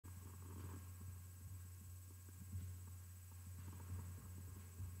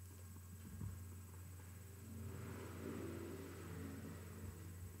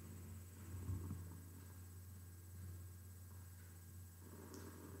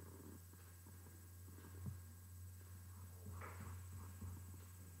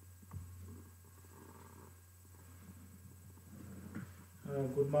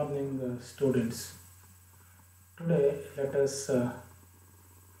Good morning, students. Today, let us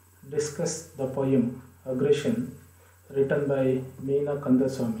discuss the poem Aggression written by Meena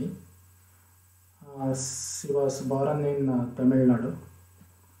Kandaswamy. She was born in Tamil Nadu.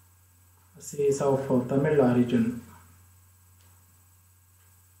 She is of Tamil origin.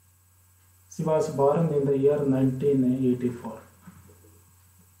 She was born in the year 1984.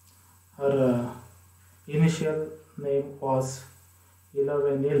 Her initial name was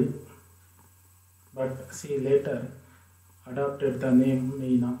Ilavenil, but she later adopted the name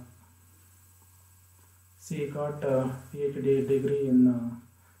Meena. She got a PhD degree in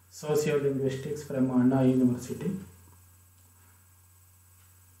sociolinguistics from Anna University.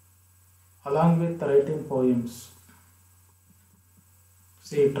 Along with writing poems,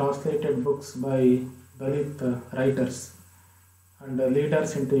 she translated books by Dalit writers and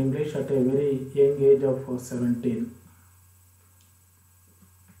leaders into English at a very young age of 17.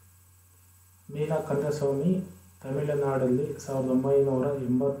 ಮೀನಾ ಕಂದಸ್ವಾಮಿ ತಮಿಳುನಾಡಲ್ಲಿ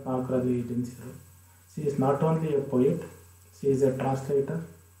 1984ರಲ್ಲಿ ಜನಿಸಿದರು. C is not only A poet, C is A translator,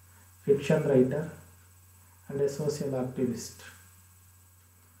 fiction writer and A social activist.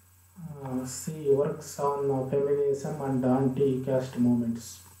 She works on feminism and anti-caste movements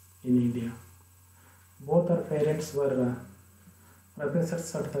in India. Both her parents were professors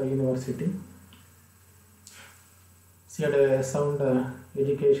at the university. She had a sound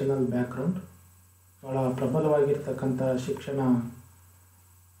educational background. ಬಹಳ ಪ್ರಬಲವಾಗಿರ್ತಕ್ಕಂಥ ಶಿಕ್ಷಣ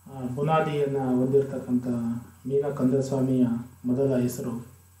ಬುನಾದಿಯನ್ನು ಹೊಂದಿರತಕ್ಕಂಥ ಮೀನಾ ಕಂದಸ್ವಾಮಿಯ ಮೊದಲ ಹೆಸರು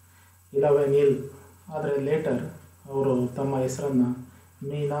ಇಲವೆನಿಲ್. ಆದರೆ litre ಅವರು ತಮ್ಮ ಹೆಸರನ್ನು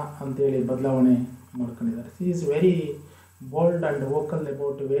ಮೀನಾ ಅಂತೇಳಿ ಬದಲಾವಣೆ ಮಾಡ್ಕೊಂಡಿದ್ದಾರೆ. She is very bold and vocal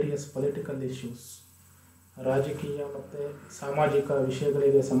about various political issues. ರಾಜಕೀಯ ಮತ್ತು ಸಾಮಾಜಿಕ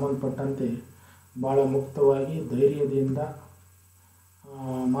ವಿಷಯಗಳಿಗೆ ಸಂಬಂಧಪಟ್ಟಂತೆ ಭಾಳ ಮುಕ್ತವಾಗಿ ಧೈರ್ಯದಿಂದ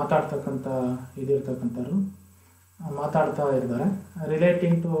ಮಾತಾಡ್ತಾ ಇದ್ದಾರೆ.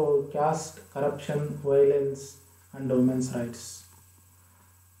 Relating to caste, corruption, violence and women's rights.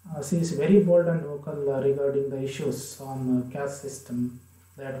 She is very bold and vocal regarding the issues on caste system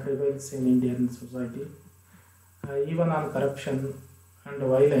that prevails in Indian society, even on corruption and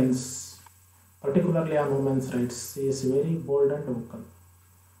violence, particularly on women's rights. She is very bold and vocal.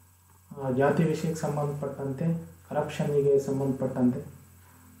 ಜಾತಿ ವಿಷಯಕ್ಕೆ ಸಂಬಂಧಪಟ್ಟಂತೆ, ಕರಪ್ಷನ್ನಿಗೆ ಸಂಬಂಧಪಟ್ಟಂತೆ,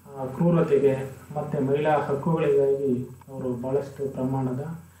 ಕ್ರೂರತೆಗೆ ಮತ್ತು ಮಹಿಳಾ ಹಕ್ಕುಗಳಿಗಾಗಿ ಅವರು ಭಾಳಷ್ಟು ಪ್ರಮಾಣದ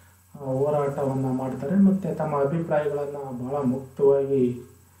ಹೋರಾಟವನ್ನು ಮಾಡ್ತಾರೆ ಮತ್ತು ತಮ್ಮ ಅಭಿಪ್ರಾಯಗಳನ್ನು ಭಾಳ ಮುಕ್ತವಾಗಿ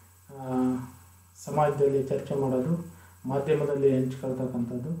ಸಮಾಜದಲ್ಲಿ ಚರ್ಚೆ ಮಾಡೋದು, ಮಾಧ್ಯಮದಲ್ಲಿ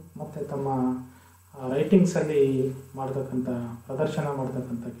ಹಂಚ್ಕೊಳ್ತಕ್ಕಂಥದ್ದು ಮತ್ತು ತಮ್ಮ ರೈಟಿಂಗ್ಸಲ್ಲಿ ಪ್ರದರ್ಶನ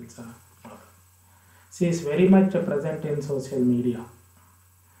ಮಾಡ್ತಕ್ಕಂಥ ಕೆಲಸ ಮಾಡೋದು. She is very much present in social media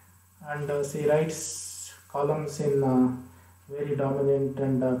and she writes columns in very dominant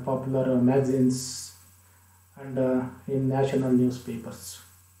and popular magazines and in national newspapers.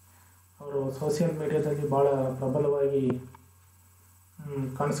 ಅವರು ಸೋಷಿಯಲ್ ಮೀಡಿಯಾದಲ್ಲಿ ಭಾಳ ಪ್ರಬಲವಾಗಿ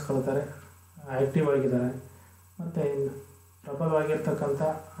ಕಾಣಿಸ್ಕೊಳ್ತಾರೆ, ಆ್ಯಕ್ಟಿವ್ ಆಗಿದ್ದಾರೆ ಮತ್ತು ಪ್ರಬಲವಾಗಿರ್ತಕ್ಕಂಥ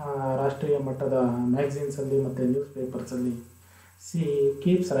ರಾಷ್ಟ್ರೀಯ ಮಟ್ಟದ ಮ್ಯಾಗಝೀನ್ಸಲ್ಲಿ ಮತ್ತು news ಪೇಪರ್ಸಲ್ಲಿ C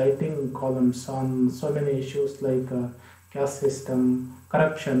keeps writing columns on so many issues like caste system,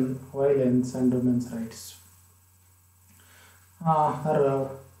 corruption, violence and women's rights. Her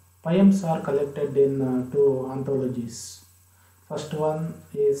poems are collected in two anthologies. First one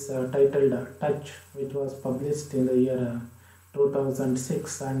is titled Touch, which was published in the year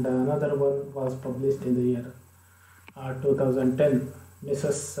 2006, and another one was published in the year 2010,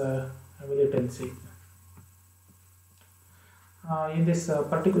 Mrs. Militancy. In this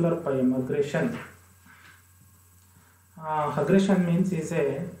particular poem, aggression means is a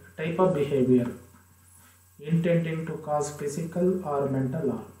type of behavior intending to cause physical or mental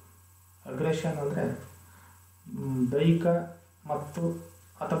harm. Aggression ಅಂದರೆ ದೈಹಿಕ ಮತ್ತು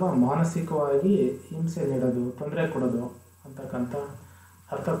ಅಥವಾ ಮಾನಸಿಕವಾಗಿ ಹಿಂಸೆ ನೀಡೋದು, ತೊಂದರೆ ಕೊಡೋದು ಅಂತಕ್ಕಂಥ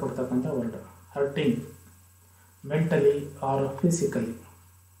ಅರ್ಥ ಕೊಡ್ತಕ್ಕಂಥ word. Hurting mentally R physically.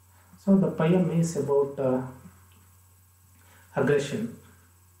 So the poem is about aggression.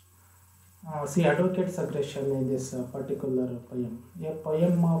 She advocates aggression in this particular poem. A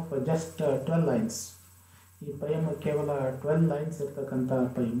poem of just 12 lines. ಈ poem ಕೇವಲ 12 ಲೈನ್ಸ್ ಇರ್ತಕ್ಕಂಥ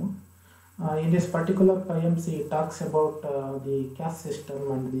poem. In this particular poem she talks about the caste system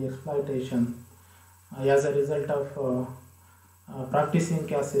and the exploitation as a result of practicing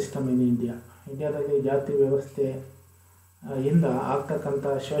caste system in India. ಇಂಡಿಯಾದಲ್ಲಿ ಜಾತಿ ವ್ಯವಸ್ಥೆ ಇಂದ ಆಗ್ತಕ್ಕಂಥ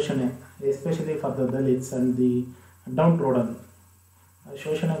ಶೋಷಣೆ, especially for the ದಲಿಟ್ಸ್ and the down trodden.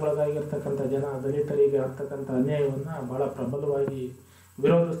 ಶೋಷಣೆಗೊಳಗಾಗಿರ್ತಕ್ಕಂಥ ಜನ, ದಲಿತರಿಗೆ ಆಗ್ತಕ್ಕಂಥ ಅನ್ಯಾಯವನ್ನು ಭಾಳ ಪ್ರಬಲವಾಗಿ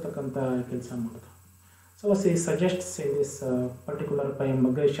ವಿರೋಧಿಸ್ತಕ್ಕಂಥ ಕೆಲಸ ಮಾಡೋದು. So she suggests in this particular poem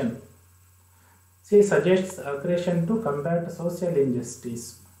Aggression, she suggests aggression to combat social injustice.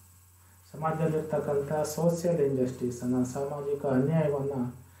 ಸಮಾಜದಲ್ಲಿರ್ತಕ್ಕಂಥ social ಇಂಜಸ್ಟಿಸನ್ನು, ಸಾಮಾಜಿಕ ಅನ್ಯಾಯವನ್ನು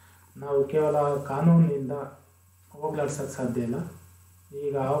ನಾವು ಕೇವಲ ಕಾನೂನಿನಿಂದ ಹೋಗ್ಲಾಡ್ಸೋಕ್ಕೆ ಸಾಧ್ಯ ಇಲ್ಲ.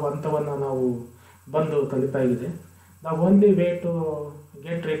 ಈಗ ಆ ಹಂತವನ್ನು ನಾವು ಬಂದು ತಲುಪಾಗಿದೆ. The only way to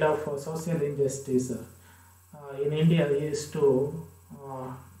get rid of social injustice in India is to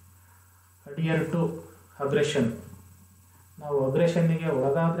adhere to aggression. ನಾವು ಅಗ್ರೆಷನ್ನಿಗೆ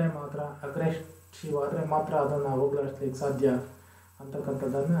ಒಳಗಾದರೆ ಮಾತ್ರ, ಅಗ್ರೆಸಿವ್ ಆದರೆ ಮಾತ್ರ ಅದನ್ನು ಹೋಗ್ಲಾಡಿಸ್ಲಿಕ್ಕೆ ಸಾಧ್ಯ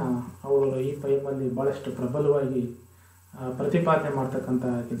ಅಂತಕ್ಕಂಥದ್ದನ್ನು ಅವರು ಈ ಪೈಮಲ್ಲಿ ಭಾಳಷ್ಟು ಪ್ರಬಲವಾಗಿ ಪ್ರತಿಪಾದನೆ ಮಾಡ್ತಕ್ಕಂಥ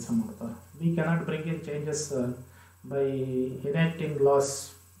ಕೆಲಸ ಮಾಡ್ತಾರೆ. V cannot bring in changes by ಎನೆಕ್ಟಿಂಗ್ loss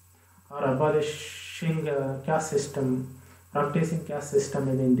R ಅಬಾಲಿಷಿಂಗ್ caste system, practising caste system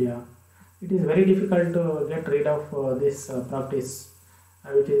in India. It is very difficult to get rid of this practice,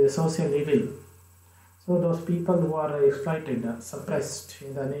 which is a social evil. So those people who are exploited, suppressed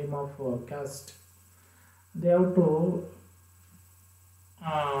in the name of caste, they have to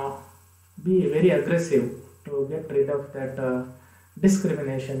be very aggressive to get rid of that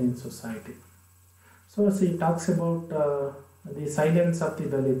discrimination in society. So she talks about the silence of the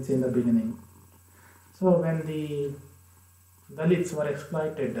Dalits in the beginning. So when the Dalits were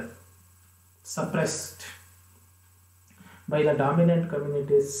exploited, suppressed by the dominant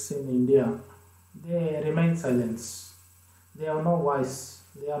communities in India, they remain silent. They have no voice.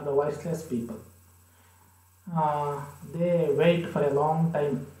 They are the voiceless people. They wait for a long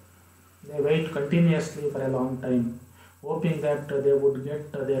time. They wait continuously for a long time, hoping that they would get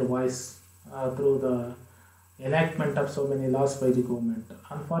their voice through the enactment of so many laws by the government.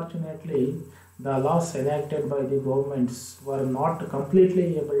 Unfortunately, the laws enacted by the governments were not completely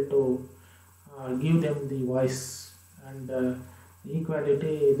able to give them the voice and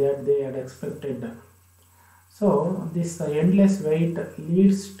equality that they had expected. So this endless wait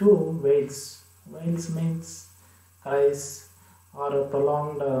leads to wails. Wails means cries or a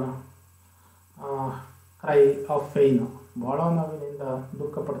prolonged cry of pain. ಭಾಳ ನೋವಿನಿಂದ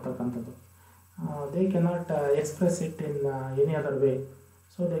ದುಃಖ ಪಡ್ತಕ್ಕಂಥದ್ದು. They cannot express it in any other way.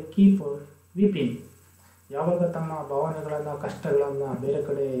 So they keep weeping. ಯಾವಾಗ ತಮ್ಮ ಭಾವನೆಗಳನ್ನು, ಕಷ್ಟಗಳನ್ನು ಬೇರೆ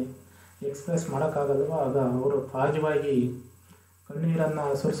ಕಡೆ express ಮಾಡೋಕ್ಕಾಗಲ್ವ, ಆಗ ಅವರು ಸಹಜವಾಗಿ ಕಣ್ಣೀರನ್ನು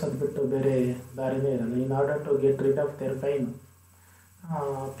ಸುರಿಸೋದು ಬಿಟ್ಟು ಬೇರೆ ದಾರಿನೇ ಇರಲ್ಲ. In order to get rid of their pine,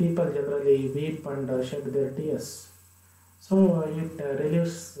 people generally weep and shed there tears. So it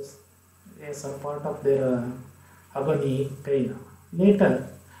relieves A some part of their agony, pain. Later,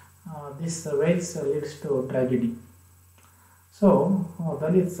 this wails leads to tragedy. So,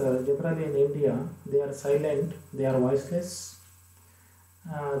 Dalits generally in India, they are silent, they are voiceless.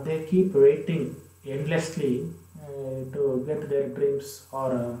 They keep waiting endlessly to get their dreams or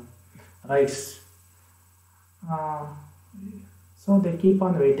rights. So they keep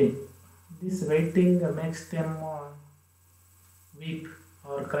on waiting. This waiting makes them weep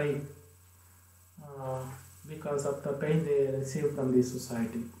or cry because of the pain they receive from the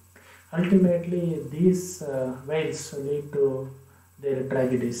society. Ultimately, these wails lead to their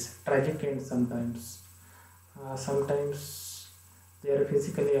tragedies, tragic ends sometimes. Sometimes they are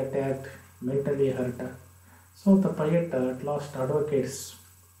physically attacked, mentally hurt. So the poet at last advocates,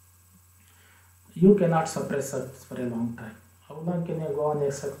 you cannot suppress us for a long time. How long can you go on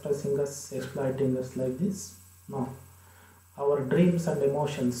suppressing us, exploiting us like this? No. Our dreams and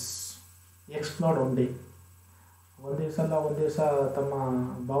emotions explode one day. ಒಂದು ದಿವಸ ತಮ್ಮ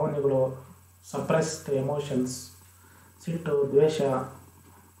ಭಾವನೆಗಳು, suppressed emotions, ಸಿಟ್ಟು, ದ್ವೇಷ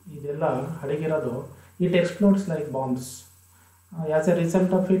ಇದೆಲ್ಲ ಅಡಗಿರೋದು, it ಎಕ್ಸ್ಪ್ಲೋಡ್ಸ್ like bombs. As A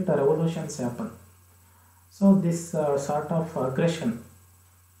result of it revolutions happen. So this sort of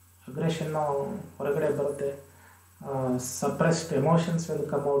ಅಗ್ರೆಷನ್ನು ಹೊರಗಡೆ ಬರುತ್ತೆ. Suppressed emotions will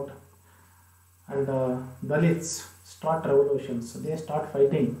come out and Dalits start revolutions. They start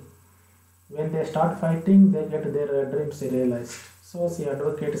fighting. When they start fighting, they get their dreams realized. So she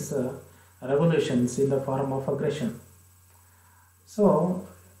advocates revolutions in the form of aggression. So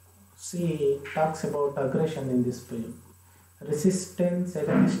she talks about aggression in this poem. Resistance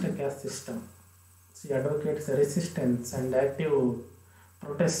against a caste system. She advocates resistance and active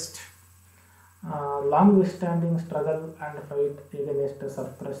protest, long-standing struggle and fight against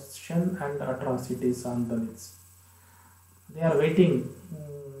suppression and atrocities on Dalits. They are waiting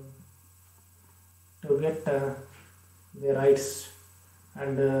to get their rights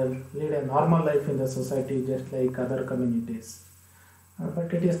and lead a normal life in the society just like other communities. But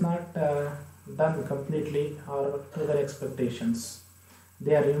it is not done completely or to their expectations.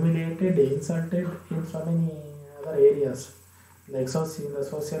 They are humiliated, insulted in so many other areas like in the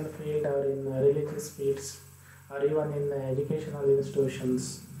social field or in religious fields or even in educational institutions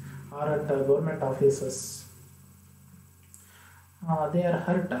or at government offices. They are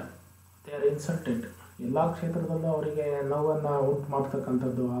hurt, they are insulted. ಎಲ್ಲ ಕ್ಷೇತ್ರದಲ್ಲೂ ಅವರಿಗೆ ನೋವನ್ನು ಉಂಟು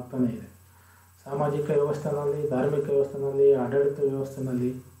ಮಾಡ್ತಕ್ಕಂಥದ್ದು ಆಗ್ತಾನೇ ಇದೆ. ಸಾಮಾಜಿಕ ವ್ಯವಸ್ಥೆಯಲ್ಲಿ, ಧಾರ್ಮಿಕ ವ್ಯವಸ್ಥೆಯಲ್ಲಿ, ಆಡಳಿತ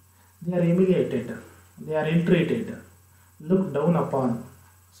ವ್ಯವಸ್ಥೆಯಲ್ಲಿ ದೇ ಆರ್ ಹ್ಯುಮಿಲಿಯೇಟೆಡ್, ದೇ ಆರ್ ಇಲ್ treated, look down upon.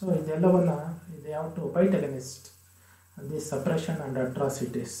 So ಇದೆಲ್ಲವನ್ನು they have to fight against this suppression and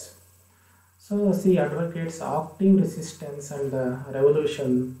atrocities. So see advocates active resistance and revolution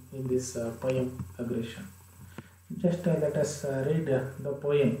in this poem Aggression. Just let us read the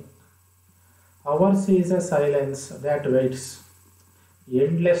poem. Ours is a silence that waits,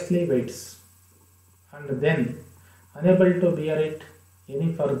 endlessly waits, and then, unable to bear it any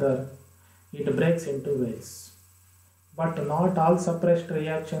further, it breaks into wails. But not all suppressed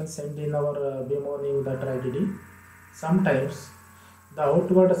reactions end in our bemoaning the tragedy. Sometimes the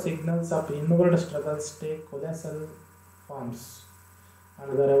outward signals of inward struggles take colossal forms, and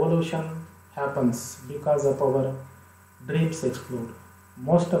the revolution happens because of our dreams explode.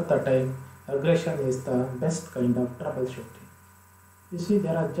 Most of the time, aggression is the best kind of troubleshooting. You see,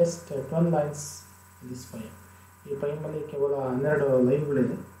 there are just 12 lines in this poem. ಈ ಪೈಮಲ್ಲಿ ಕೇವಲ 12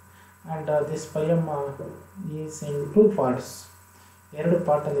 ಲೈನ್ಗಳಿದೆ. And this poem is in 2 parts. 2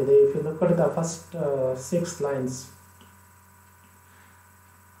 ಪಾರ್ಟಲ್ಲಿದೆ. If you look at the first 6 lines,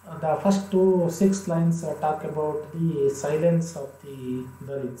 the first 6 lines talk about the silence of the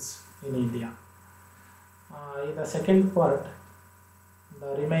Dalits in India. In the second part, the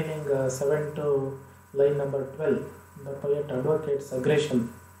remaining 7 to line number 12, the poet advocates aggression.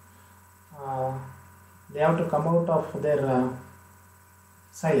 They have to come out of their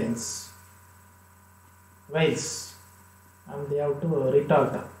silence, wails, and they have to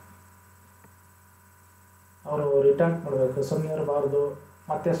retort. ಅವರು retort ಮಾಡಬೇಕು, ಸುಮ್ಮನೆ ಇರಬಾರ್ದು,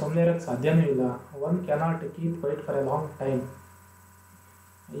 ಮತ್ತು ಸುಮ್ಮನೆ ಇರೋಕ್ಕೆ ಸಾಧ್ಯವೂ ಇಲ್ಲ. One cannot keep wait for A long time.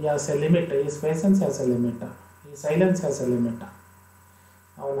 ಈ has A limit, is patience has A limit, ಈ ಸೈಲೆನ್ಸ್ ಹ್ಯಾಸ್ ಎ ಲಿಮಿಟ್.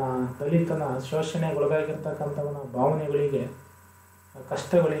 ಅವನ ದಲಿತನ ಶೋಷಣೆಗೊಳಗಾಗಿರ್ತಕ್ಕಂಥವನ ಭಾವನೆಗಳಿಗೆ,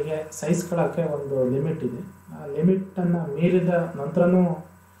 ಕಷ್ಟಗಳಿಗೆ ಸಹಿಸ್ಕೊಳ್ಳೋಕ್ಕೆ ಒಂದು ಲಿಮಿಟ್ ಇದೆ. ಆ ಲಿಮಿಟನ್ನು ಮೀರಿದ ನಂತರನೂ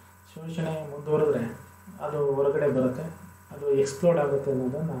ಶೋಷಣೆ ಮುಂದುವರೆದ್ರೆ ಅದು ಹೊರಗಡೆ ಬರುತ್ತೆ, ಅದು ಎಕ್ಸ್ಪ್ಲೋಡ್ ಆಗುತ್ತೆ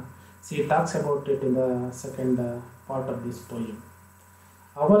ಅನ್ನೋದನ್ನು she talks about it in the second part of this poem.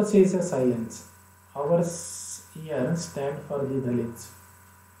 Ours is a silence. Ours here stand for the Dalits,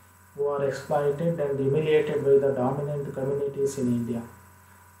 who are exploited and humiliated by the dominant communities in India.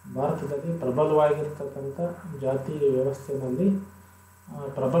 ಭಾರತದಲ್ಲಿ ಪ್ರಬಲವಾಗಿರ್ತಕ್ಕಂಥ ಜಾತಿ ವ್ಯವಸ್ಥೆಯಲ್ಲಿ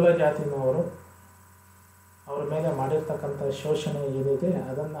ಪ್ರಬಲ ಜಾತಿನವರು ಅವ್ರ ಮೇಲೆ ಮಾಡಿರ್ತಕ್ಕಂಥ ಶೋಷಣೆ ಏನಿದೆ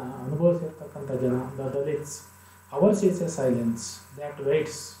ಅದನ್ನು ಅನುಭವಿಸಿರ್ತಕ್ಕಂಥ ಜನ, the Dalits. Ours is a silence that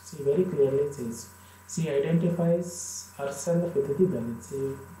waits. She very clearly says. She identifies herself with the Dalits.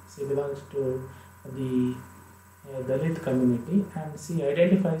 She belongs to the Dalit community and she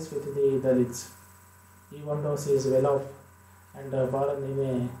identifies with the Dalits. Even though she is well off and born in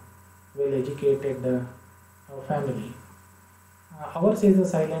a well-educated family. Ours is a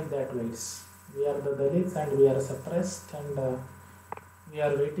silence that waits. We are the Dalits and we are suppressed and we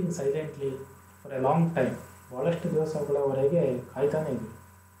are waiting silently for a long time. ಭಾಳಷ್ಟು ದಿವಸಗಳವರೆಗೆ ಕಾಯ್ತಾನೆ ಇದ್ವಿ.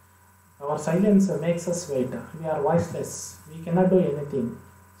 Hour silence makes us wait. We are voiceless, we cannot do anything.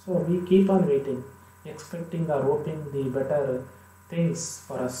 So we keep on waiting, expecting R hoping the better things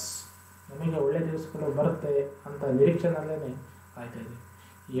for us. ನಮಗೆ ಒಳ್ಳೆ ದಿವಸಗಳು ಬರುತ್ತೆ ಅಂತ ನಿರೀಕ್ಷೆನಲ್ಲೇ ಕಾಯ್ತಾ ಇದ್ವಿ.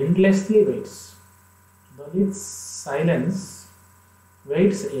 Endlessly weights. ದಲಿಟ್ಸ್ silence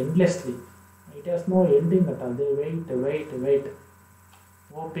weights endlessly. It has no ending at all. They wait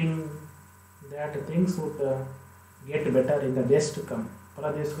hoping that things would get better in the days to come. ಪರ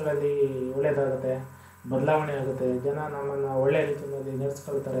ದಿವಸಗಳಲ್ಲಿ ಒಳ್ಳೆಯದಾಗುತ್ತೆ, ಬದಲಾವಣೆ ಆಗುತ್ತೆ, ಜನ ನಮ್ಮನ್ನು ಒಳ್ಳೆಯ ರೀತಿಯಲ್ಲಿ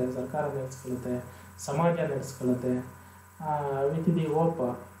ನಡೆಸ್ಕೊಳ್ತಾರೆ, ಸರ್ಕಾರ ನಡೆಸ್ಕೊಳ್ಳುತ್ತೆ, ಸಮಾಜ ನಡೆಸ್ಕೊಳ್ಳುತ್ತೆ. With the hope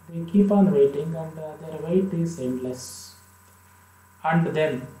they keep on waiting and there wait is endless. And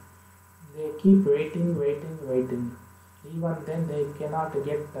then they keep waiting. Even then they cannot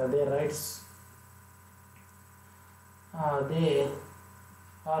get there rights. They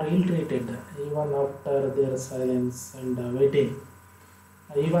are ill-treated even after their silence and waiting.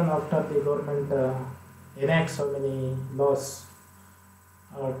 Even after the government enacts so many laws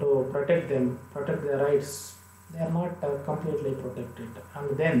to protect them, protect their rights, they are not completely protected. And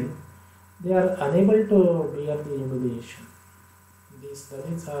then they are unable to bear the humiliation. These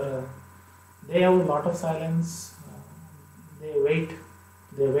Dalits they have a lot of silence. They wait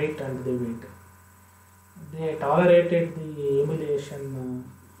and they wait. They tolerated the humiliation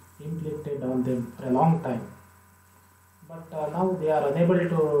inflicted on them for a long time, but now they are unable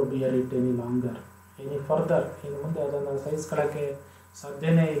to bear it any longer. ಇನ್ನು further ಇನ್ನು ಮುಂದೆ ಅದನ್ನು ಸಹಿಸ್ಕೊಳ್ಳೋಕ್ಕೆ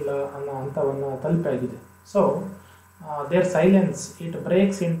ಸಾಧ್ಯನೇ ಇಲ್ಲ ಅನ್ನೋ ಹಂತವನ್ನು ತಲುಪಾಗಿದೆ. So there silence it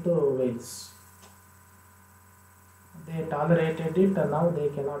breaks in to Wales. They tolerated it, now they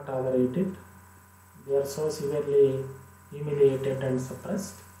cannot tolerate it. They are so severely humiliated and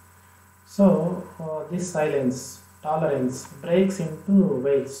suppressed. So this silence, tolerance breaks into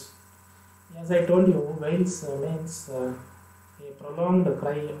wails. As I told you, wails means a prolonged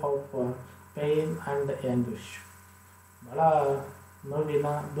cry of pain and anguish. ಬಹಳ ನೋವಿನ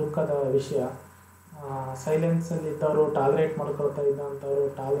ದುಃಖದ ವಿಷಯ. ಸೈಲೆನ್ಸಲ್ಲಿದ್ದವರು tolerate ಮಾಡ್ಕೊಳ್ತಾ ಇದ್ದಂಥವರು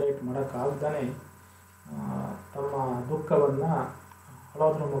tolerate ಮಾಡೋಕ್ಕಾಗ್ದೇ ತಮ್ಮ ದುಃಖವನ್ನು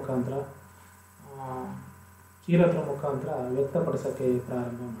ಅಳೋದ್ರ ಮುಖಾಂತರ ಕೀರೋದ್ರ ಮುಖಾಂತರ ವ್ಯಕ್ತಪಡಿಸೋಕ್ಕೆ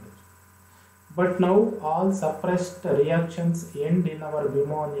ಪ್ರಾರಂಭ ಮಾಡಿದ್ರು. But now all suppressed reactions end in our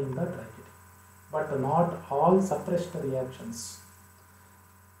ಬಿಮೋನಿಂಗ್ the tragedy. But not all suppressed reactions.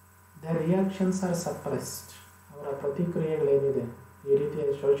 The reactions R suppressed. ಅವರ ಪ್ರತಿಕ್ರಿಯೆಗಳೇನಿದೆ ಈ ರೀತಿಯ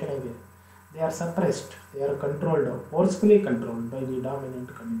ಶೋಷಣೆಗೆ, they are suppressed, they are controlled, forcefully controlled by the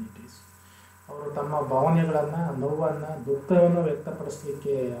dominant communities. ಅವರು ತಮ್ಮ ಭಾವನೆಗಳನ್ನು, ನೋವನ್ನು, ದುಃಖವನ್ನು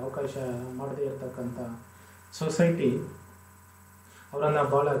ವ್ಯಕ್ತಪಡಿಸಲಿಕ್ಕೆ ಅವಕಾಶ ಮಾಡದೇ ಇರತಕ್ಕಂಥ ಸೊಸೈಟಿ ಅವರನ್ನು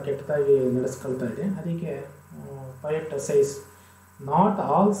ಭಾಳ ಕೆಟ್ಟದಾಗಿ ನಡೆಸ್ಕೊಳ್ತಾ ಇದೆ. ಅದಕ್ಕೆ poet size, not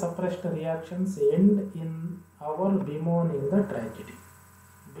all suppressed reactions end in our ಬಿಮೋನಿಂಗ್ the tragedy.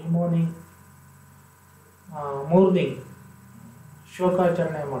 ಬಿಮೋನಿಂಗ್, ಮೂರ್ನಿಂಗ್,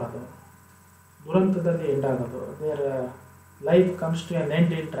 ಶೋಕಾಚರಣೆ ಮಾಡೋದು, ದುರಂತದಲ್ಲಿ ಎಂಡಾಗೋದು. There life comes to an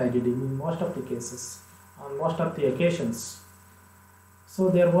end in tragedy in most of the cases, on most of the occasions. So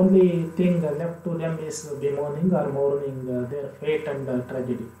their only thing left to them is bemoaning or mourning their fate and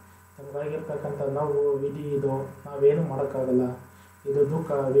tragedy. ನಮಗಾಗಿರ್ತಕ್ಕಂಥ ನೋವು, ವಿಧಿ, ಇದು ನಾವೇನು ಮಾಡೋಕ್ಕಾಗಲ್ಲ, ಇದು ದುಃಖ.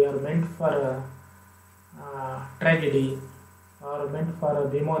 We are meant for tragedy R meant for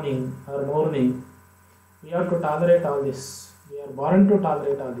bemoaning or mourning. We have to tolerate all this. We are born to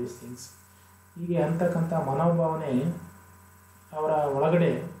tolerate all these things. ಹೀಗೆ ಅಂತಕ್ಕಂಥ ಮನೋಭಾವನೆ ಅವರ ಒಳಗಡೆ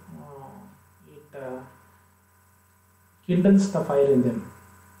it kindles the fire in them.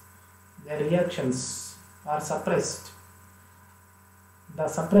 Their reactions are suppressed. The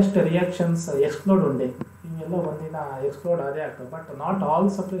suppressed reactions explode one day. ಇವೆಲ್ಲ ಒಂದಿನ explode ಆದೇ ಆಗ್ತವೆ. But not all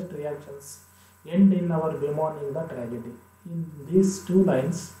suppressed reactions end in our bemoaning the tragedy. In these two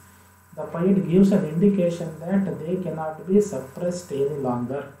lines, the poet gives an indication that they cannot be suppressed any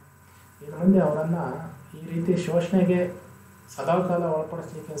longer. ಇನ್ನು ಮುಂದೆ ಅವರನ್ನು ಈ ರೀತಿ ಶೋಷಣೆಗೆ ಸದಾಕಾಲ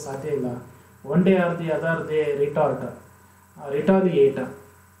ಒಳಪಡಿಸಲಿಕ್ಕೆ ಸಾಧ್ಯ ಇಲ್ಲ. One day or the other they retaliate,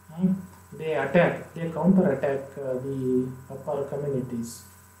 they attack, they counter attack the upper communities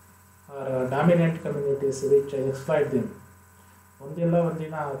R dominant communities which exploit them. ಒಂದಿಲ್ಲ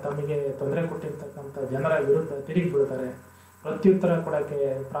ಒಂದಿನ ತಮಗೆ ತೊಂದರೆ ಕೊಟ್ಟಿರ್ತಕ್ಕಂಥ ಜನರ ವಿರುದ್ಧ ತಿರುಗಿ ಬೀಳ್ತಾರೆ, ಪ್ರತ್ಯುತ್ತರ ಕೊಡೋಕ್ಕೆ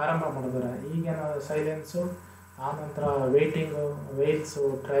ಪ್ರಾರಂಭ ಮಾಡಿದ್ದಾರೆ. ಈಗಿನ ಸೈಲೆನ್ಸು, ಆನಂತರ ವೇಟಿಂಗು, ವೇಲ್ಸು,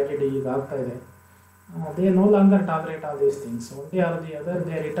 ಟ್ರಾಜಿಡಿ ಈಗ ಆಗ್ತಾ ಇದೆ. They no longer tolerate all these things. One day or the other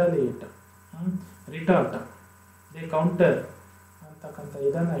they retaliate, retort, they counter. ಅಂತಕ್ಕಂಥ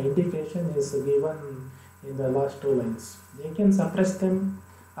ಇದನ್ನು indication is given in the last two lines. They can suppress them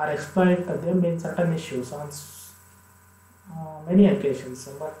or exploit them in certain issues on many occasions,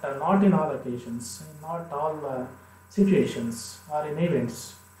 but not in all occasions, not all situations or in events.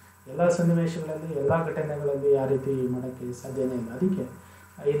 ಎಲ್ಲ ಸನ್ನಿವೇಶಗಳಲ್ಲಿ, ಎಲ್ಲ ಘಟನೆಗಳಲ್ಲಿ ಆ ರೀತಿ ಮಾಡೋಕ್ಕೆ ಸಾಧ್ಯನೇ ಇಲ್ಲ. ಅದಕ್ಕೆ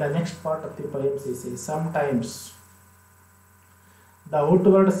in the next part of the poem he says, sometimes the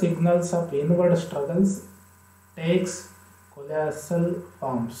outward signals of inward struggles takes colossal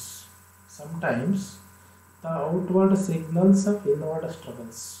forms. Sometimes the outward signals of inward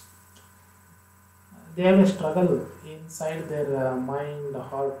struggles, they have a struggle inside their mind,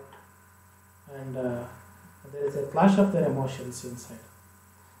 heart, and there is a clash of their emotions inside.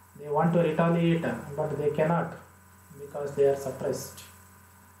 They want to retaliate, but they cannot because they are suppressed,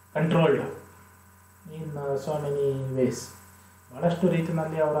 controlled in so many ways. ಭಾಳಷ್ಟು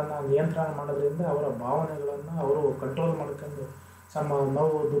ರೀತಿಯಲ್ಲಿ ಅವರನ್ನು ನಿಯಂತ್ರಣ ಮಾಡೋದ್ರಿಂದ ಅವರ ಭಾವನೆಗಳನ್ನು ಅವರು control ಮಾಡ್ಕೊಂಡು ತಮ್ಮ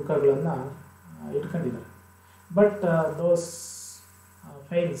ನೋವು ದುಃಖಗಳನ್ನು ಇಟ್ಕೊಂಡಿದ್ದಾರೆ. But those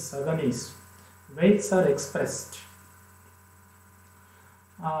files, ಅಗನೀಸ್, wails are expressed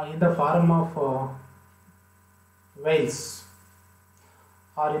in the form of wails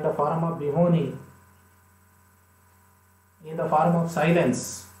or in the form of bemoaning, in the form of silence.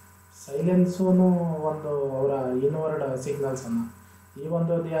 ಸೈಲೆನ್ಸೂ ಒಂದು ಅವರ ಇನ್ವರ್ಡ್ ಸಿಗ್ನಲ್ಸನ್ನು, ಈ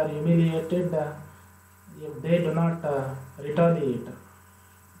ಒಂದು they are ಹ್ಯುಮಿಲಿಯೇಟೆಡ್ if they do not retaliate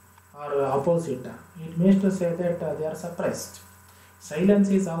R opposite, it means to say that they are suppressed.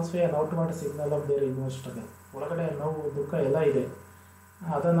 Silence is also on outward signal of their inward struggle. ಒಳಗಡೆ ನೋವು ದುಃಖ ಎಲ್ಲ ಇದೆ,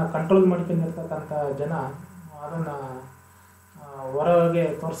 ಅದನ್ನು ಕಂಟ್ರೋಲ್ ಮಾಡ್ಕೊಂಡಿರ್ತಕ್ಕಂಥ ಜನ ಅದನ್ನು ಹೊರಗೆ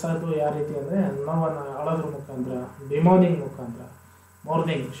ತೋರಿಸೋದು ಯಾವ ರೀತಿ ಅಂದರೆ ನೋವನ್ನು ಅಳೋದ್ರ ಮುಖಾಂತರ, ಬಿಮೋನಿಂಗ್ ಮುಖಾಂತರ,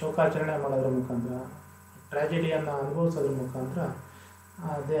 ಮೋರ್ನಿಂಗ್ ಶೋಕಾಚರಣೆ ಮಾಡೋದ್ರ ಮುಖಾಂತರ, ಟ್ರ್ಯಾಜಿಡಿಯನ್ನು ಅನುಭವಿಸೋದ್ರ ಮುಖಾಂತರ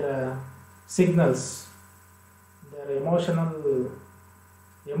there signals, there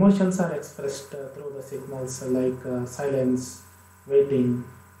emotions are expressed through the signals like silence, waiting,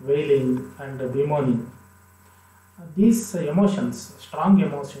 wailing and bemoaning. These emotions, strong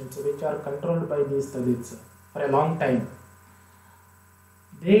emotions which are controlled by these Dalits for a long time,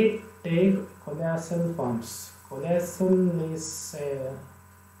 they take colossal forms. Colossal is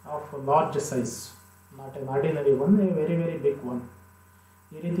of large size, not an ordinary one, a very very big one.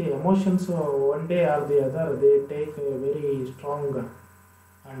 ಈ ರೀತಿ emotions one day or the other they take A very strong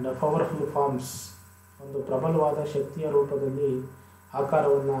and powerful forms. ಒಂದು ಪ್ರಬಲವಾದ ಶಕ್ತಿಯ ರೂಪದಲ್ಲಿ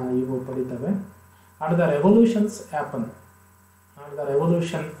ಆಕಾರವನ್ನು ಇವು ಪಡಿತವೆ. And the revolutions happen. And the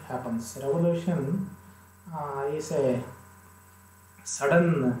revolution happens. Revolution is A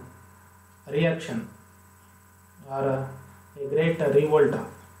sudden reaction R A great revolt,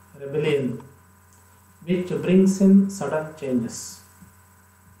 rebellion, which brings in sudden changes.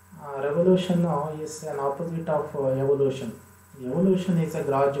 Revolution is an opposite of evolution. Evolution is a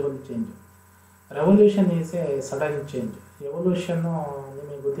gradual change. Revolution is a sudden change. Evolution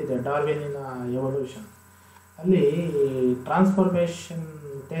ನಿಮಗೆ ಗೊತ್ತಿದೆ, ಡಾರ್ವಿನಿನ evolution ಅಲ್ಲಿ transformation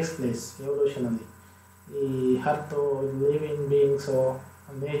takes place. ಎವಲ್ಯೂಷನಲ್ಲಿ ಈ ಅರ್ಥು, living beings,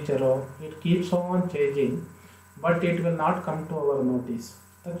 nature, it keeps on changing but it will not come to our notice.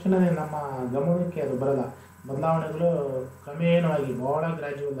 ತಕ್ಷಣವೇ ನಮ್ಮ ಗಮನಕ್ಕೆ ಅದು ಬರಲ್ಲ. ಬದಲಾವಣೆಗಳು ಕ್ರಮೇಣವಾಗಿ, ಭಾಳ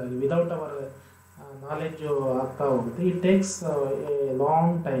ಗ್ರ್ಯಾಜುವಲ್ ಆಗಿ, ವಿದೌಟ್ ಅವರ್ ನಾಲೆಡ್ಜು ಆಗ್ತಾ ಹೋಗುತ್ತೆ. It takes A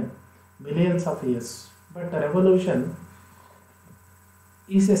long time, millions of years. But revolution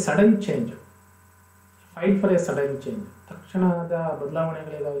is A sudden change. Fight for A sudden change. ತಕ್ಷಣದ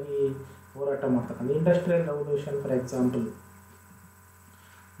ಬದಲಾವಣೆಗಳಿಗಾಗಿ ಹೋರಾಟ ಮಾಡ್ತಕ್ಕಂಥ ಇಂಡಸ್ಟ್ರಿಯಲ್ ರೆವಲ್ಯೂಷನ್ ಫಾರ್ ಎಕ್ಸಾಂಪಲ್,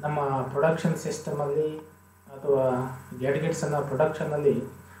 ನಮ್ಮ ಪ್ರೊಡಕ್ಷನ್ ಸಿಸ್ಟಮಲ್ಲಿ ಅಥವಾ ಗ್ಯಾಡ್ಗೆಟ್ಸನ್ನು ಪ್ರೊಡಕ್ಷನಲ್ಲಿ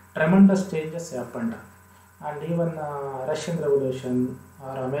tremendous changes happened. And even Russian Revolution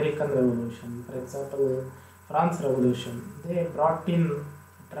or American Revolution, for example France Revolution, they brought in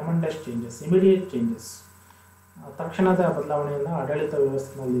tremendous changes, immediate changes. ತಕ್ಷಣದ ಬದಲಾವಣೆಯನ್ನು ಆಡಳಿತ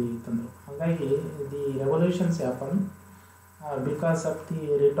ವ್ಯವಸ್ಥೆಯಲ್ಲಿ ತಂದರು. ಹಾಗಾಗಿ the revolutions happen because of the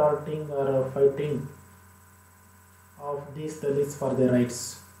ರಿಟಾರ್ಟಿಂಗ್ are fighting of these ದಲಿಟ್ಸ್ for the rights.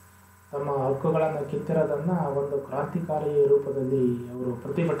 ತಮ್ಮ ಹಕ್ಕುಗಳನ್ನು ಕಿತ್ತಿರೋದನ್ನು ಒಂದು ಕ್ರಾಂತಿಕಾರಿ ರೂಪದಲ್ಲಿ ಅವರು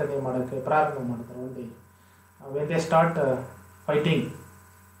ಪ್ರತಿಭಟನೆ ಮಾಡೋಕ್ಕೆ ಪ್ರಾರಂಭ ಮಾಡ್ತಾರೆ. ಒಂದೇ when they start fighting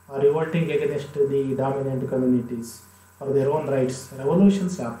or revolting against the dominant communities for their own rights,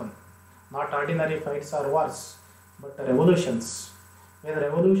 revolutions happen. Not ordinary fights or wars, but revolutions. When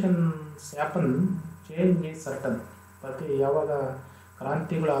revolutions happen, change is certain. ಪ್ರತಿ ಯಾವಾಗ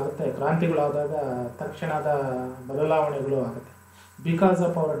ಕ್ರಾಂತಿಗಳಾದಾಗ ತಕ್ಷಣದ ಬದಲಾವಣೆಗಳು ಆಗುತ್ತೆ. Because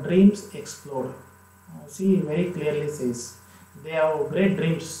of our dreams explode. See, very clearly says they have great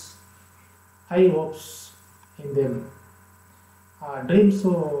dreams, high hopes in them. Dreams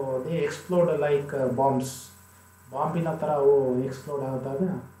they explode like bombs. ಬಾಂಬಿನ ಥರ ಅವು explode ಆದಾಗ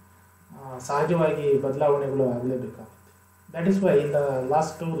ಸಹಜವಾಗಿ ಬದಲಾವಣೆಗಳು ಆಗಲೇಬೇಕಾಗುತ್ತೆ. That is Y in the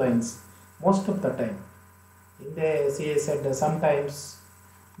last 2 lines, most of the time, ಹಿಂದೆ C said sometimes,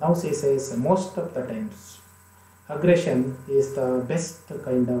 now she says most of the times, aggression is the best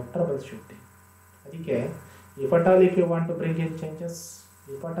kind of troubleshooting. ಅದಕ್ಕೆ if at all if you want to bring in changes,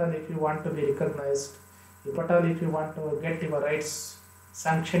 if at all if you want to be recognized, if at all if you want to get your rights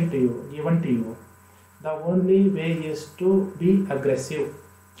sanctioned to you, given to you, the only way is to be aggressive.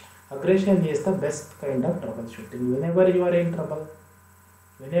 Aggression is the best kind of troubleshooting. Whenever you are in trouble,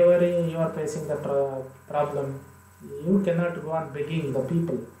 whenever you are facing the problem, you cannot go on begging the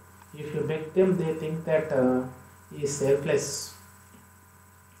people. If you beg them, they think that he is helpless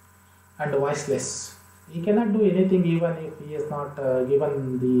and voiceless. He cannot do anything even if he is not given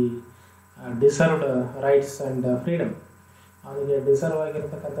the deserved rights and freedom. ಅವನಿಗೆ deserve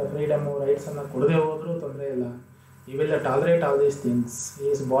ಆಗಿರ್ತಕ್ಕಂಥ freedom, ರೈಟ್ಸನ್ನು ಕೊಡದೆ ಹೋದರೂ ತೊಂದರೆ ಇಲ್ಲ. ಈ will tolerate all these things. ಈ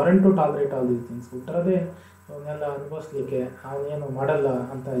is Born to tolerate all these things. ಹುಟ್ಟಿರೋದೇ ಅವನ್ನೆಲ್ಲ ಅನುಭವಿಸ್ಲಿಕ್ಕೆ, ಅವನೇನು ಮಾಡಲ್ಲ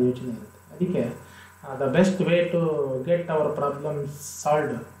ಅಂತ ಯೋಚನೆ ಇರುತ್ತೆ. ಅದಕ್ಕೆ the best way to get hour problems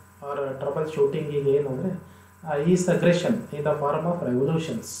solved R trouble ಶೂಟಿಂಗಿಗೆ ಏನು ಅಂದರೆ is aggression in the form of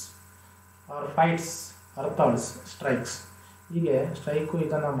revolutions R fights, ಹರ್ತಾಳ್ಸ್, strikes. ಹೀಗೆ ಸ್ಟ್ರೈಕು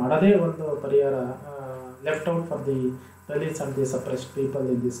ಇದನ್ನು ಮಾಡೋದೇ ಒಂದು ಪರಿಹಾರ. Left out for the ದಲಿಟ್ಸ್ and the suppressed people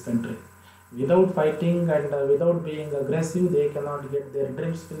in this country. Without fighting and without being aggressive, they cannot get their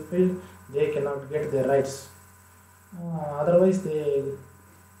dreams fulfilled, they cannot get there rights. Otherwise they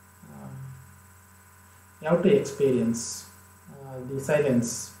have to experience the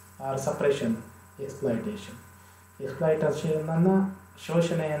silence R suppression, exploitation. ಎಕ್ಸ್ಪ್ಲಾಯಿಟೇಷನನ್ನು,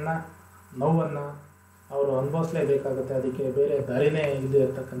 ಶೋಷಣೆಯನ್ನು, ನೋವನ್ನು ಅವರು ಅನುಭವಿಸಲೇಬೇಕಾಗುತ್ತೆ. ಅದಕ್ಕೆ ಬೇರೆ ದಾರಿನೇ ಇಲ್ಲದೆ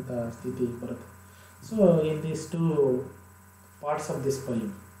ಇರತಕ್ಕಂಥ ಸ್ಥಿತಿ ಬರುತ್ತೆ. So in these two parts of this poem,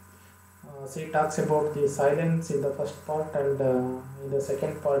 she talks about the silence in the first part, and in the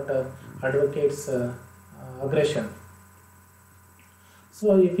second part advocates aggression. So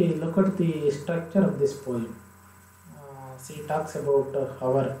if we look at the structure of this poem, she talks about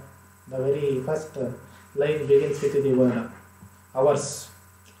hour. The very first line begins with the word hours.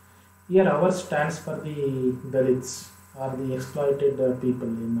 Here hours stands for the Dalits, or the exploited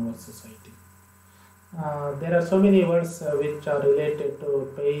people in our society. There are so many words which are related to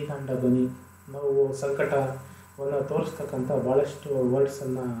pain and agony. ನಾವು ಸಂಕಟವನ್ನು ತೋರಿಸ್ತಕ್ಕಂಥ ಭಾಳಷ್ಟು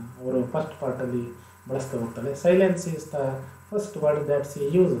ವರ್ಡ್ಸನ್ನು ಅವರು first ಪಾರ್ಟಲ್ಲಿ ಬಳಸ್ತಾ ಹೋಗ್ತಾರೆ. Silence is the first word that C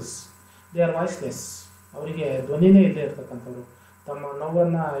uses. They are voiceless. ಅವರಿಗೆ ಧ್ವನಿನೇ ಇಲ್ಲದೆ ಇರ್ತಕ್ಕಂಥವ್ರು. ತಮ್ಮ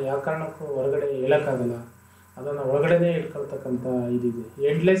ನೋವನ್ನು ಯಾವ ಕಾರಣಕ್ಕೂ ಹೊರಗಡೆ ಹೇಳೋಕ್ಕಾಗಲ್ಲ, ಅದನ್ನು ಒಳಗಡೆನೇ ಇಟ್ಕೊಳ್ತಕ್ಕಂಥ ಇದಿದೆ.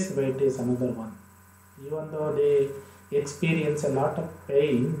 Endless weight is another one. Even though they experience A lot of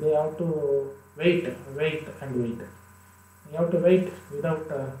pain, they have to wait and wait. You have to wait without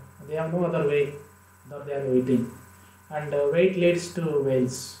they have no other way other than waiting, and wait leads to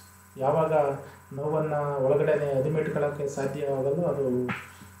wails. ಯಾವಾಗ ನೋವನ್ನು ಒಳಗಡೆನೆ ಅದಿಮಿಟ್ಕೊಳ್ಳೋಕ್ಕೆ ಸಾಧ್ಯವಾಗಲ್ಲ, ಅದು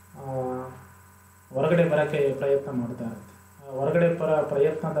ಹೊರಗಡೆ ಬರೋಕ್ಕೆ ಪ್ರಯತ್ನ ಮಾಡ್ತಾ ಇರುತ್ತೆ. ಹೊರಗಡೆ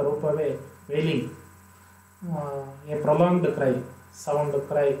ಪ್ರಯತ್ನದ ರೂಪವೇ wheeling, A prolonged CRY, sound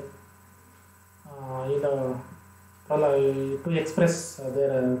CRY, ಇದು to express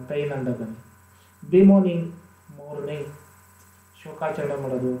there pine and agony. ಬಿಮೋನಿಂಗ್, morning, ಶೋಕಾಚರಣೆ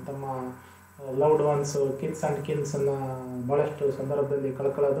ಮಾಡೋದು, ತಮ್ಮ ಲವ್ಡ್ ಒನ್ಸು, ಕಿಡ್ಸ್ ಆ್ಯಂಡ್ ಕಿನ್ಸನ್ನು ಭಾಳಷ್ಟು ಸಂದರ್ಭದಲ್ಲಿ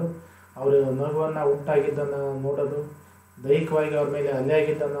ಕಳ್ಕೊಳ್ಳೋದು, ಅವರು ನೋವನ್ನು ಉಂಟಾಗಿದ್ದನ್ನು ನೋಡೋದು, ದೈಹಿಕವಾಗಿ ಅವ್ರ ಮೇಲೆ ಹಲ್ಲೆ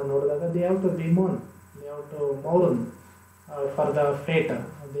ಆಗಿದ್ದನ್ನು ನೋಡಿದಾಗ they have to ಬಿಮೋನ್, they have to ಮೌರ್ನ್ for the fate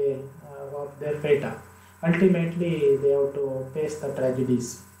they of their ಫೇಟ. Ultimately they have to face the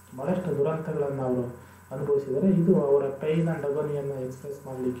ಟ್ರ್ಯಾಜಿಡೀಸ್. ಭಾಳಷ್ಟು ದುರಂತಗಳನ್ನು ಅವರು ಅನುಭವಿಸಿದರೆ ಇದು ಅವರ ಪೈನ್ ಆ್ಯಂಡ್ ಅಗೋನಿಯನ್ನು ಎಕ್ಸ್ಪ್ರೆಸ್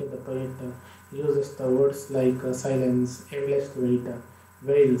ಮಾಡಲಿಕ್ಕೆ the poet uses the words like silence, endless wait,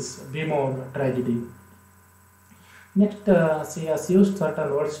 wails, bemoan, tragedy. Next, she has used certain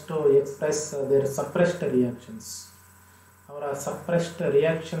words to express their suppressed reactions. ಅವರ suppressed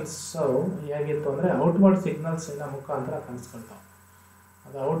reactions ಹೇಗಿತ್ತು ಅಂದರೆ outward ಸಿಗ್ನಲ್ಸಿನ ಮುಖಾಂತರ ಕಾಣಿಸ್ಕೊಳ್ತಾವೆ.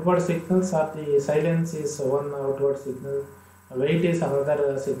 ಅದು outward signals R the silence is one outward signal, weight is another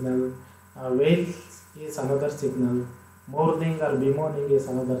signal, Wales is another signal, mourning or bemoaning is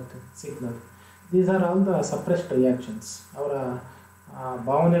another signal. These are all the suppressed reactions. ಅವರ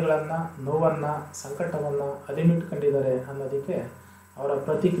ಭಾವನೆಗಳನ್ನು, ನೋವನ್ನು, ಸಂಕಟವನ್ನು ಅದಿಮಿಟ್ಕೊಂಡಿದ್ದಾರೆ ಅನ್ನೋದಕ್ಕೆ ಅವರ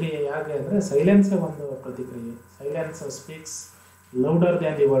ಪ್ರತಿಕ್ರಿಯೆ ಹೇಗೆ ಅಂದರೆ ಸೈಲೆನ್ಸೇ ಒಂದು ಪ್ರತಿಕ್ರಿಯೆ. Silence speaks louder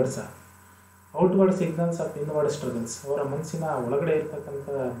than the words. Outward signals of inward struggles. ಅವರ ಮನಸ್ಸಿನ ಒಳಗಡೆ ಇರ್ತಕ್ಕಂಥ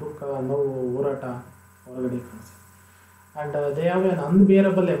ದುಃಖ, ನೋವು, ಹೋರಾಟ ಹೊರಗಡೆ ಕಾಣಿಸುತ್ತೆ. And they have an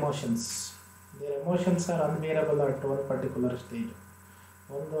ಅನ್ಬಿಯರಬಲ್ emotions. There emotions are ಅನ್ಬಿಯರಬಲ್ at one particular stage.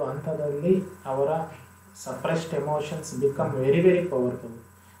 ಒಂದು ಹಂತದಲ್ಲಿ ಅವರ suppressed emotions become very very powerful.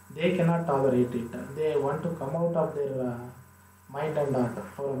 They cannot tolerate it. They want to come out of their mind and heart.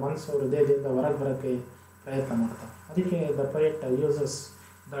 ಅವರ ಮನಸ್ಸು, ಹೃದಯದಿಂದ ಹೊರಗೆ ಬರೋಕ್ಕೆ ಪ್ರಯತ್ನ ಮಾಡ್ತಾರೆ. ಅದಕ್ಕೆ the poet uses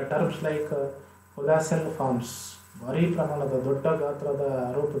the terms like ಕೊಲಾಸಲ್ forms, ಭಾರೀ ಪ್ರಮಾಣದ ದೊಡ್ಡ ಗಾತ್ರದ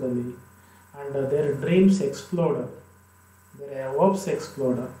ರೂಪದಲ್ಲಿ, and their dreams explode, there hopes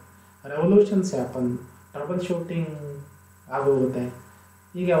explode, revolutions happen, trouble shooting ಆಗೋಗುತ್ತೆ.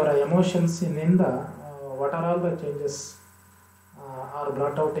 ಹೀಗೆ ಅವರ ಎಮೋಷನ್ಸಿನಿಂದ what are all the changes R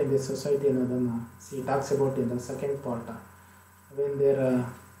brought out in this society ಅನ್ನೋದನ್ನು C talks about in the second part, when there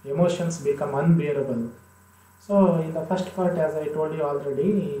emotions become ಅನ್ಬಿಯರಬಲ್. So in the first part, as I told you already,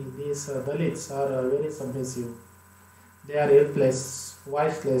 these Dalits are very ಸಬ್ಮಿಸಿವ್. They are helpless,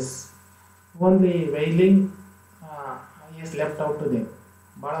 voiceless, only ವೈಲಿಂಗ್ is left out to them.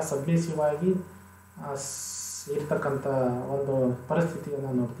 ಭಾಳ ಸಬ್ಮಿಸಿವ್ ಆಗಿ ಇರ್ತಕ್ಕಂಥ ಒಂದು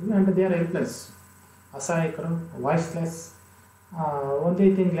ಪರಿಸ್ಥಿತಿಯನ್ನು ನೋಡ್ತೀವಿ. And they are helpless, ಅಸಹಾಯಕರು, voiceless. ಒಂದೇ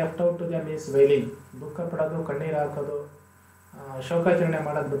thing left out to them is ವೈಲಿಂಗ್. ದುಃಖ ಪಡೋದು, ಕಣ್ಣೀರು ಹಾಕೋದು, ಶೋಕಾಚರಣೆ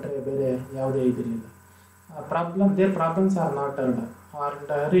ಮಾಡೋದು ಬಿಟ್ಟರೆ ಬೇರೆ ಯಾವುದೇ ಇದಿರಲಿಲ್ಲ. There problems R not card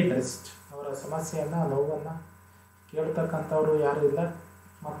R ರಿಡ್ರೆಸ್ಡ್. ಅವರ ಸಮಸ್ಯೆಯನ್ನು, ನೋವನ್ನು ಕೇಳ್ತಕ್ಕಂಥವ್ರು ಯಾರೂ ಇಲ್ಲ,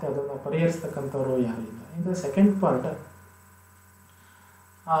 ಮತ್ತು ಅದನ್ನು ಪರಿಹರಿಸ್ತಕ್ಕಂಥವ್ರು ಯಾರೂ ಇಲ್ಲ. In the second part,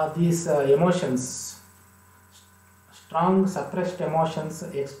 these emotions, strong suppressed emotions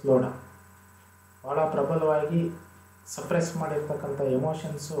explode. ಭಾಳ ಪ್ರಬಲವಾಗಿ ಸಪ್ರೆಸ್ ಮಾಡಿರ್ತಕ್ಕಂಥ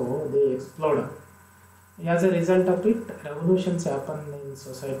emotions they explode. As A result of it, revolutions happen in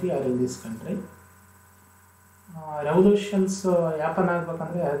society R in this country. Revolutions happen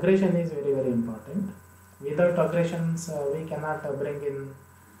ಆಗಬೇಕಂದ್ರೆ aggression is very very important. Without ಅಗ್ರೆಷನ್ಸ್ V cannot bring in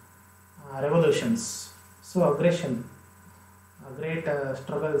revolutions. So aggression, great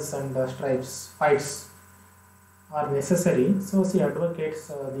struggles and fights are necessary. So she advocates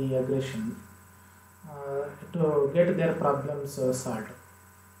the aggression to get their problems solved.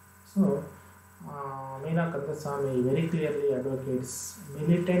 So Meena Kandaswamy very clearly advocates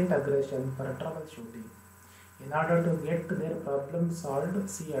militant aggression for troubleshooting. In order to get their problem solved,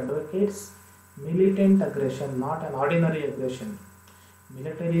 she advocates militant aggression, not an ordinary aggression.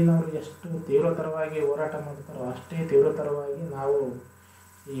 ಮಿಲಿಟರಿನವರು ಎಷ್ಟು ತೀವ್ರತರವಾಗಿ ಹೋರಾಟ ಮಾಡ್ತಾರೋ ಅಷ್ಟೇ ತೀವ್ರತರವಾಗಿ ನಾವು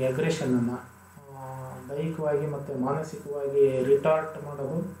ಈ ಅಗ್ರೆಷನನ್ನು ದೈಹಿಕವಾಗಿ ಮತ್ತು ಮಾನಸಿಕವಾಗಿ retort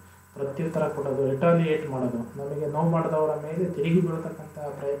ಮಾಡೋದು, ಪ್ರತ್ಯುತ್ತರ ಕೊಡೋದು, ರಿಟಾಲಿಯೇಟ್ ಮಾಡೋದು, ನಮಗೆ ನೋವು ಮಾಡಿದವರ ಮೇಲೆ ತಿರುಗಿ ಬೀಳ್ತಕ್ಕಂಥ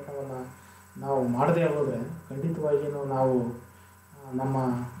ಪ್ರಯತ್ನವನ್ನು ನಾವು ಮಾಡದೇ ಹೋದರೆ ಖಂಡಿತವಾಗಿಯೂ ನಾವು ನಮ್ಮ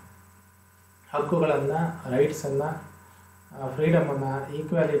ಹಕ್ಕುಗಳನ್ನು, ರೈಟ್ಸನ್ನು, ಫ್ರೀಡಮನ್ನು,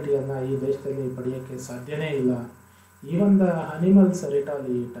 ಈಕ್ವಾಲಿಟಿಯನ್ನು ಈ ದೇಶದಲ್ಲಿ ಪಡೆಯೋಕ್ಕೆ ಸಾಧ್ಯವೇ ಇಲ್ಲ. Even the animals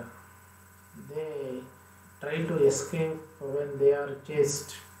retaliate. They try to escape when they are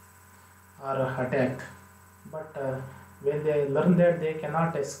chased or attacked. But when they learn that they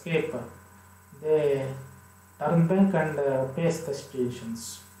cannot escape, they turn back and face the situations.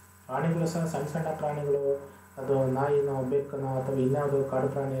 ಪ್ರಾಣಿಗಳು ಸಹ ಸಣ್ಣ ಪ್ರಾಣಿಗಳು, ಅದು ನಾಯಿನೋ ಬೆಕ್ಕನೋ ಅಥವಾ ಇನ್ಯಾವುದೋ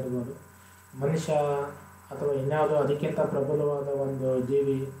ಕಾಡು ಪ್ರಾಣಿ ಇರ್ಬೋದು, ಮನುಷ್ಯ ಅಥವಾ ಇನ್ಯಾವುದೋ ಅದಕ್ಕಿಂತ ಪ್ರಬಲವಾದ ಒಂದು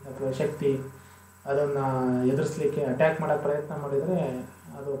ಜೀವಿ ಅಥವಾ ಶಕ್ತಿ ಅದನ್ನು ಎದುರಿಸಲಿಕ್ಕೆ ಅಟ್ಯಾಕ್ ಮಾಡೋಕ್ಕೆ ಪ್ರಯತ್ನ ಮಾಡಿದರೆ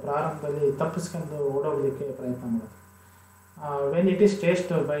ಅದು ಪ್ರಾರಂಭದಲ್ಲಿ ತಪ್ಪಿಸ್ಕೊಂಡು ಓಡೋಗಲಿಕ್ಕೆ ಪ್ರಯತ್ನ ಮಾಡೋದು. When it is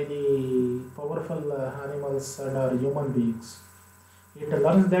taste by the powerful animals and R human beings, it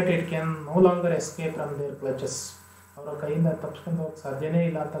learns that it can know longer escape from there clutches. ಅವರ ಕೈಯಿಂದ ತಪ್ಪಿಸ್ಕೊಂಡು ಹೋಗಕ್ಕೆ ಸಾಧ್ಯನೇ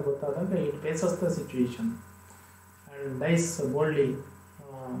ಇಲ್ಲ ಅಂತ ಗೊತ್ತಾದಾಗ it phases the situation and dies boldly,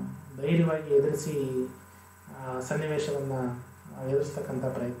 ಧೈರ್ಯವಾಗಿ ಎದುರಿಸಿ ಸನ್ನಿವೇಶವನ್ನು ಎದುರಿಸ್ತಕ್ಕಂಥ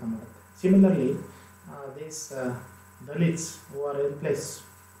ಪ್ರಯತ್ನ ಮಾಡುತ್ತೆ. Similarly, these Dalits who are helpless,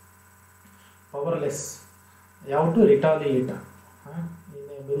 powerless, they have to retaliate in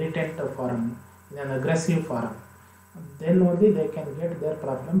a militant form, in an aggressive form. Then only they can get their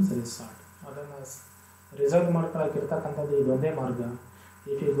problems resolved. ಅದನ್ನು resolve ಮಾಡ್ಕೊಳ್ಳೋಕ್ಕಿರ್ತಕ್ಕಂಥದ್ದು ಇದೊಂದೇ ಮಾರ್ಗ.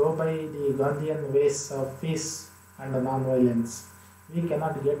 If you go by the Gandhian ways of peace and non violence, we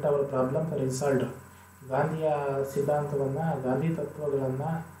cannot get hour problem resolved. ಗಾಂಧಿಯ ಸಿದ್ಧಾಂತವನ್ನು, ಗಾಂಧಿ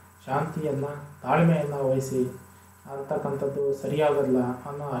ತತ್ವಗಳನ್ನು, ಶಾಂತಿಯನ್ನು, ತಾಳ್ಮೆಯನ್ನು ವಹಿಸಿ ಅಂತಕ್ಕಂಥದ್ದು ಸರಿಯಾಗಲ್ಲ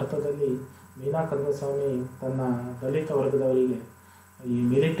ಅನ್ನೋ ಅರ್ಥದಲ್ಲಿ ಮೀನಾ ಕಂದಸ್ವಾಮಿ ತನ್ನ ದಲಿತ ವರ್ಗದವರಿಗೆ ಈ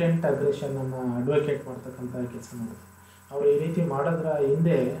ಮಿಲಿಟೆಂಟ್ ಅಗ್ರೆಷನನ್ನು ಅಡ್ವೊಕೇಟ್ ಮಾಡ್ತಕ್ಕಂಥ ಕೆಲಸ ಮಾಡೋದು. ಅವರು ಈ ರೀತಿ ಮಾಡೋದ್ರ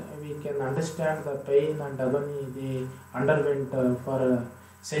ಹಿಂದೆ we can understand the pine and ಅಗನಿ the underwent for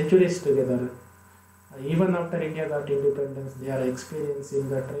centuries together. Even after India got independence, they are experiencing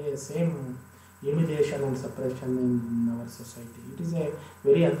that same humiliation and suppression in our society. It is a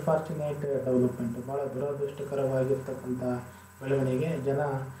very unfortunate development. ಭಾಳ ದುರದೃಷ್ಟಕರವಾಗಿರ್ತಕ್ಕಂಥ ಬೆಳವಣಿಗೆ. ಜನ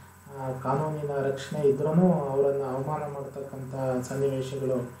ಕಾನೂನಿನ ರಕ್ಷಣೆ ಇದ್ರೂ ಅವರನ್ನು ಅವಮಾನ ಮಾಡ್ತಕ್ಕಂಥ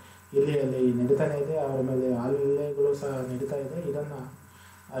ಸನ್ನಿವೇಶಗಳು ಇಲ್ಲಿ ನಡೀತಾನೆ ಇದೆ. ಅವರ ಮೇಲೆ ಹಲ್ಲೆಗಳು ಸಹ ನಡೀತಾ ಇದೆ. ಇದನ್ನು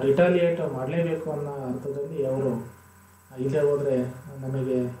ರಿಟಾಲಿಯೇಟ್ ಮಾಡಲೇಬೇಕು ಅನ್ನೋ ಅರ್ಥದಲ್ಲಿ ಅವರು ಇಲ್ಲೇ ಹೋದರೆ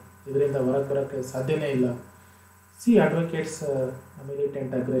ನಮಗೆ ಇದರಿಂದ ಹೊರಗೆ ಬರೋಕ್ಕೆ ಸಾಧ್ಯವೇ ಇಲ್ಲ. She advocates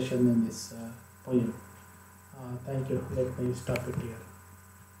militant aggression in this poem. Thank you. Let me stop it here.